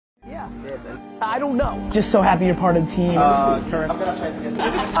I don't know. Just so happy you're part of the team. Current.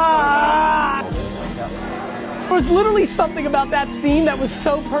 There was literally something about that scene that was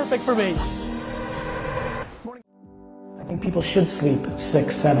so perfect for me. I think people should sleep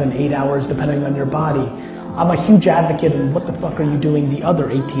 6, 7, 8 hours depending on your body. I'm a huge advocate of what the fuck are you doing the other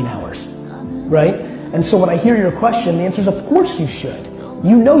 18 hours, right? And so when I hear your question, the answer is of course you should.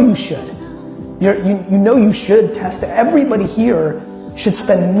 You know you should. You know you should test. Everybody here should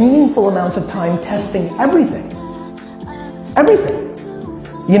spend meaningful amounts of time testing everything. Everything.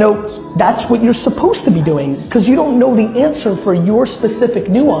 You know, that's what you're supposed to be doing because you don't know the answer for your specific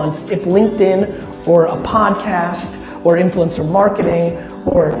nuance if LinkedIn or a podcast or influencer marketing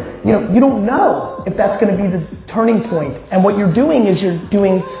or, you know, you don't know if that's going to be the turning point. And what you're doing is you're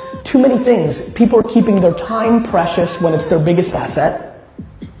doing too many things. People are keeping their time precious when it's their biggest asset.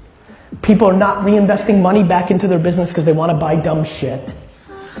 People are not reinvesting money back into their business because they want to buy dumb shit.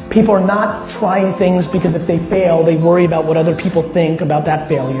 People are not trying things because if they fail, they worry about what other people think about that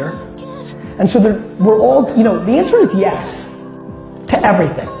failure. And so we're all, you know, the answer is yes to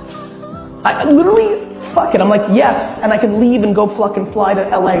everything. I literally, fuck it, I'm like, yes, and I can leave and go fucking fly to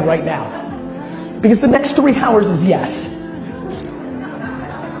LA right now. Because the next 3 hours is yes.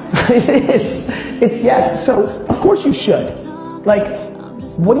 It is. It's yes. So, of course you should. Like,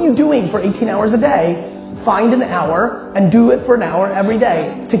 what are you doing for 18 hours a day? Find an hour and do it for an hour every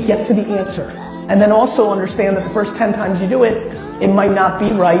day to get to the answer. And then also understand that the first 10 times you do it, it might not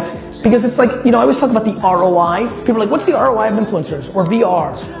be right. Because it's like, you know, I always talk about the ROI. People are like, what's the ROI of influencers? Or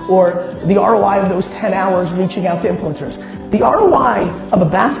VR? Or the ROI of those 10 hours reaching out to influencers? The ROI of a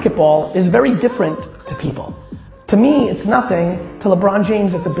basketball is very different to people. To me, it's nothing. To LeBron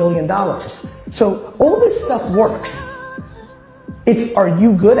James, it's $1 billion. So all this stuff works. It's, are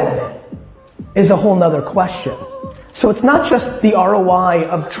you good at it? Is a whole nother question. So it's not just the ROI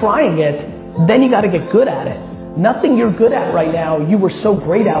of trying it, then you gotta get good at it. Nothing you're good at right now, you were so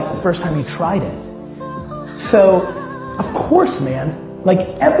great at the first time you tried it. So, of course, man, like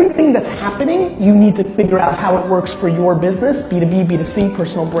everything that's happening, you need to figure out how it works for your business, B2B, B2C,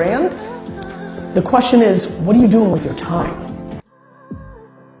 personal brand. The question is, what are you doing with your time?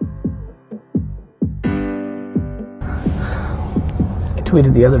 I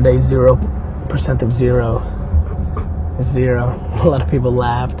tweeted the other day, 0% of zero is zero. A lot of people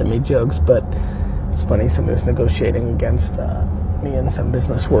laughed and made jokes, but it's funny, somebody was negotiating against me in some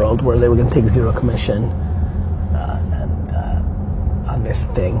business world where they were gonna take zero commission on this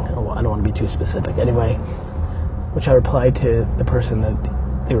thing. I don't want to be too specific. Anyway, which I replied to the person that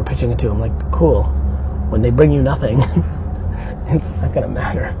they were pitching it to. I'm like, cool, when they bring you nothing, it's not gonna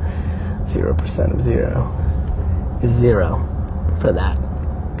matter. 0% of zero is zero for that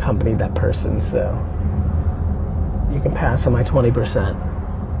company, that person. So you can pass on my 20%,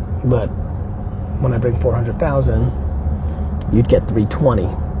 but when I bring 400,000, you'd get 320.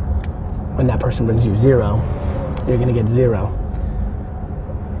 When that person brings you zero, you're gonna get zero.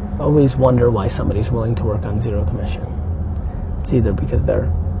 Always wonder why somebody's willing to work on zero commission. It's either because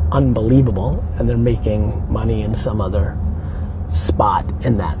they're unbelievable and they're making money in some other spot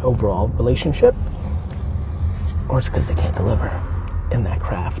in that overall relationship, or it's because they can't deliver in that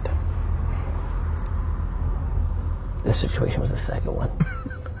craft. This situation was the second one.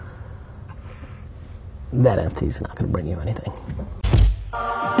 That empty is not going to bring you anything.